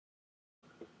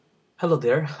Hello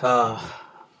there.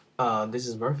 This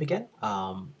is Murph again.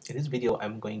 In this video,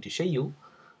 I'm going to show you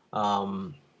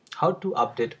um, how to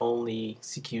update only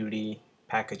security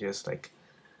packages like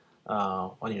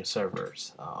on your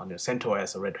servers, on your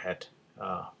CentOS or Red Hat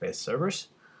based servers.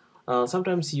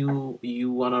 Sometimes you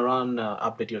want to run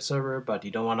update your server, but you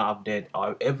don't want to update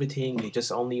everything. You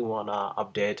just only want to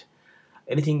update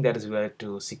anything that is related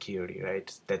to security,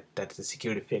 right? That's a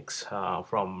security fix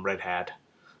from Red Hat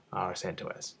or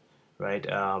CentOS, right?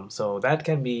 So that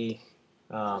can be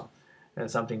uh,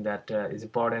 something that is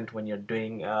important when you're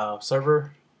doing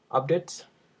server updates,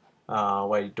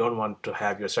 where you don't want to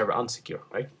have your server unsecure,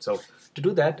 right? So to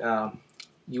do that,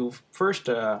 you first,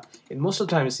 in most of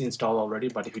the time it's installed already,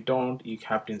 but if you don't, you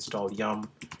have to install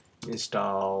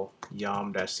install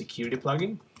yum-security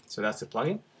plugin. So that's the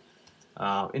plugin.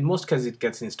 In most cases, it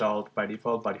gets installed by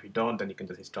default, but if you don't, then you can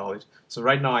just install it. So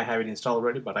right now I have it installed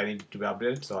already, but I need it to be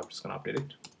updated, so I'm just going to update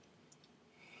it.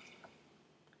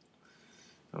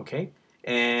 Okay,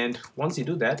 and once you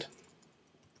do that,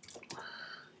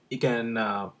 you can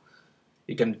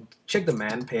check the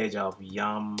man page of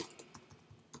Yum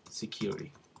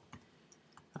Security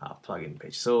plugin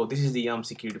page. So this is the Yum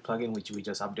Security plugin which we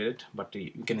just updated, but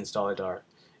you can install it, or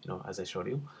as I showed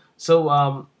you.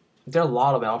 So there are a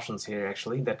lot of options here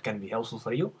actually that can be helpful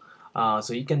for you.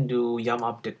 So you can do Yum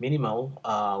Update Minimal,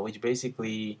 which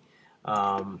basically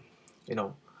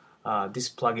this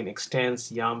plugin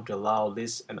extends Yum to allow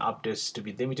lists and updates to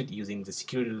be limited using the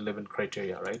security relevant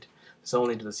criteria, right? So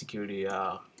only to the security,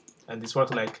 and this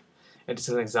works like, and this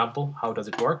is an example. How does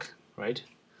it work, right?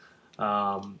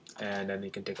 And then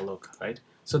you can take a look, right?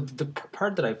 So the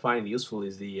part that I find useful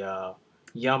is the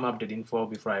Yum update info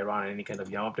before I run any kind of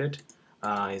Yum update.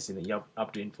 Is in the Yum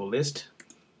update info list,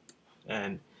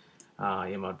 and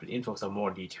Yum update info some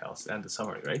more details and the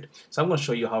summary, right? So I'm going to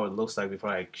show you how it looks like before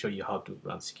I show you how to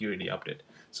run security update.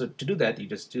 So to do that, you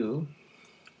just do.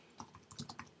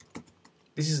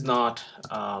 This is not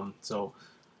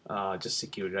just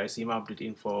security, right? So Yum update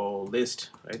info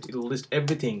list, right? It will list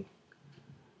everything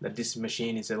that this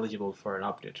machine is eligible for an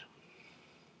update.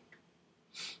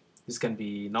 This can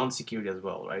be non-security as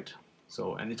well, right?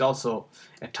 So, and it also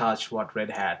attach what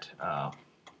Red Hat, I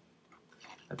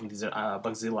think these are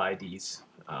Bugzilla IDs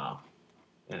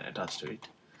and attached to it,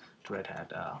 to Red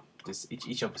Hat,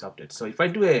 each of these updates. So if I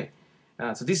do a,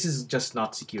 so this is just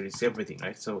not security, it's everything,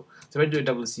 right? So if I do a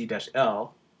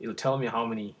WC-L, it'll tell me how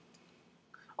many,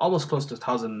 almost close to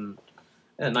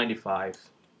 1,095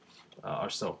 or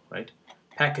so, right?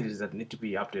 Packages that need to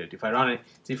be updated. If I run it,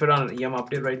 so if I run an Yum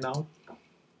update right now,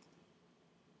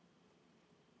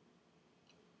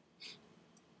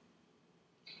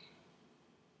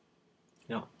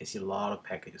 I see a lot of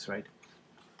packages, right?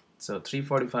 So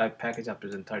 345 package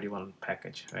updates and 31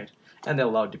 package, right? And they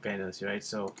allow dependency, right?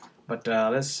 So, but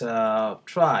let's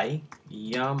try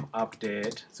Yum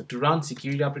update. So to run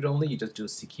security update only, you just do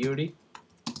security.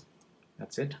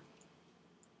 That's it.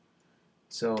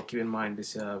 So keep in mind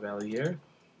this value here.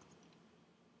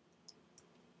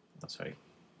 Oh, sorry.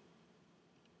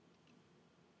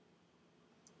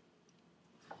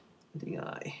 I think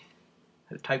I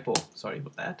had a typo. Sorry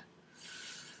about that.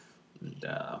 And,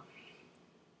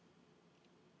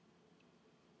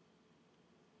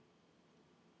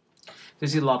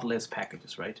 there's a lot less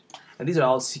packages, right? And these are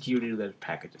all security related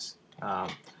packages. If I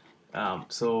jump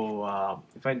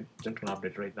to an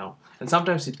update right now, and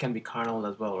sometimes it can be kernel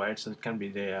as well, right? So it can be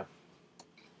the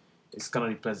it's gonna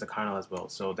replace the kernel as well.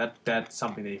 So that's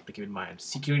something that you have to keep in mind.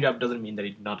 Security up doesn't mean that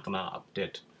it's not gonna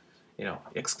update.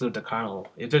 Exclude the kernel.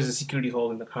 If there's a security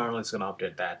hole in the kernel, it's gonna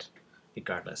update that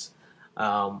regardless.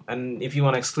 And if you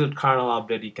want to exclude kernel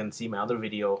update, you can see my other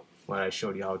video where I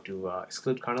showed you how to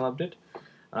exclude kernel update.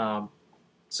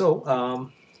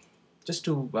 Just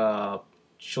to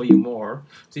show you more,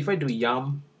 so if I do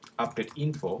Yum update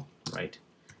info, right,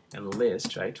 and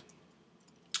list, right,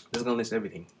 this is gonna list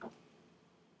everything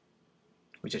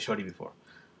which I showed you before.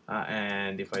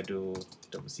 And if I do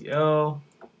WCL,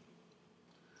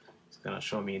 it's gonna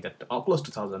show me that close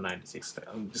to 1,096.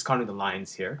 I'm just counting the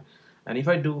lines here. And if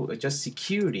I do just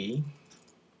security,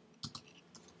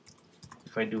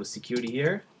 if I do security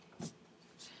here,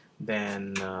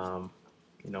 then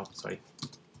sorry.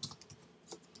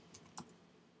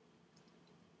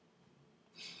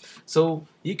 So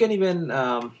you can even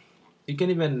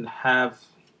have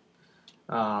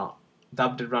the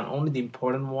update run only the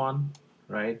important one,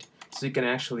 right? So you can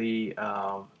actually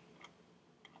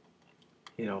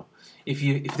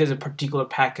if there's a particular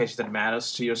package that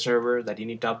matters to your server that you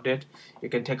need to update, you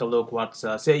can take a look.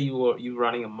 Say you're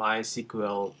running a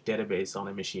MySQL database on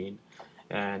a machine,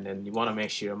 and you want to make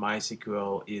sure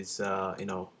MySQL is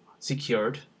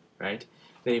secured, right,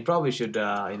 then you probably should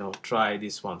try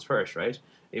these ones first, right?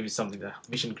 If it's something that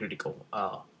mission critical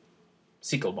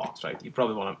SQL box, right? You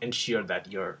probably want to ensure that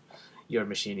your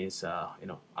machine is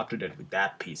up to date with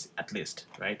that piece at least,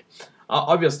 right?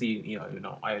 Obviously,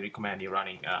 I recommend you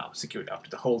running security up to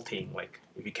the whole thing, like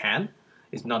if you can.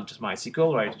 It's not just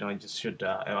MySQL, right? You just should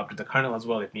up to the kernel as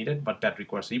well if needed, but that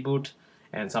requires reboot,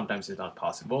 and sometimes it's not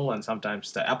possible, and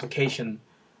sometimes the application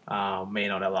may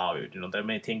not allow you. There are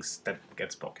many things that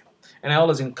gets broken, and I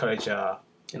always encourage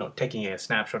taking a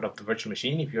snapshot of the virtual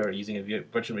machine if you're using a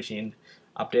virtual machine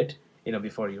update,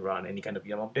 before you run any kind of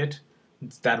VM update.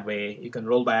 It's that way you can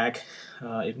roll back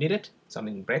if needed.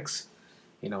 Something breaks,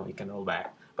 you can roll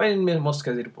back. But in most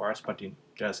cases it works, but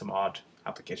there are some odd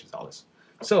applications always.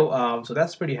 So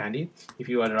that's pretty handy if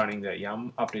you are running the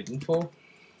yum update info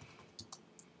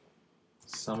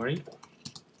summary.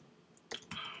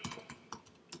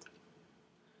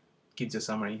 Gives a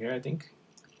summary here, I think.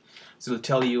 So it'll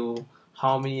tell you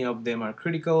how many of them are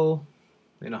critical,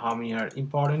 how many are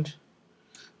important,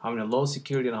 how many are low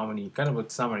security, and how many, kind of a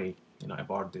summary,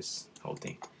 about this whole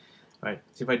thing, right?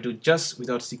 So if I do just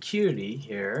without security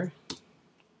here,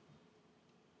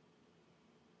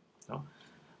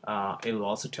 it will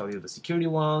also tell you the security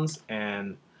ones,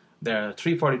 and there are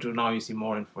 342 now. You see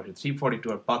more information.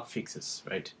 342 are bug fixes,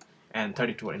 right, and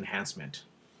 32 are enhancement.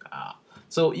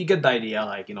 So you get the idea,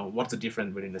 like what's the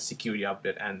difference between the security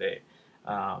update and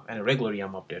a regular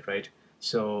YAM update, right?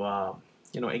 So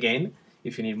again,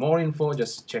 if you need more info,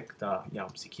 just check the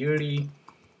YAM security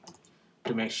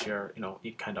to make sure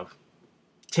it kind of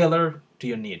tailor to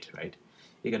your need, right?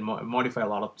 You can modify a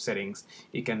lot of settings.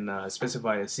 You can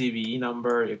specify a CVE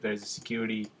number if there is a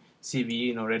security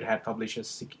CVE. Red Hat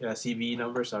publishes CVE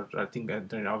numbers, or I think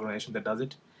they're an organization that does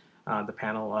it. The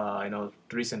panel,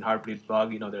 recent Heartbleed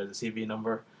bug, there's a CVE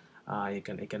number. You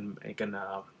can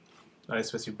a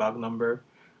specific bug number,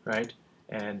 right?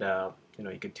 And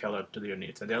you can tailor to your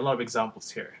needs. And there are a lot of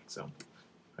examples here. So,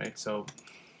 right. So,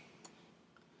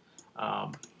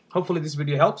 hopefully this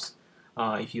video helps.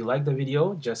 If you like the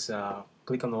video, just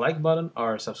click on the like button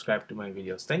or subscribe to my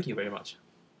videos. Thank you very much.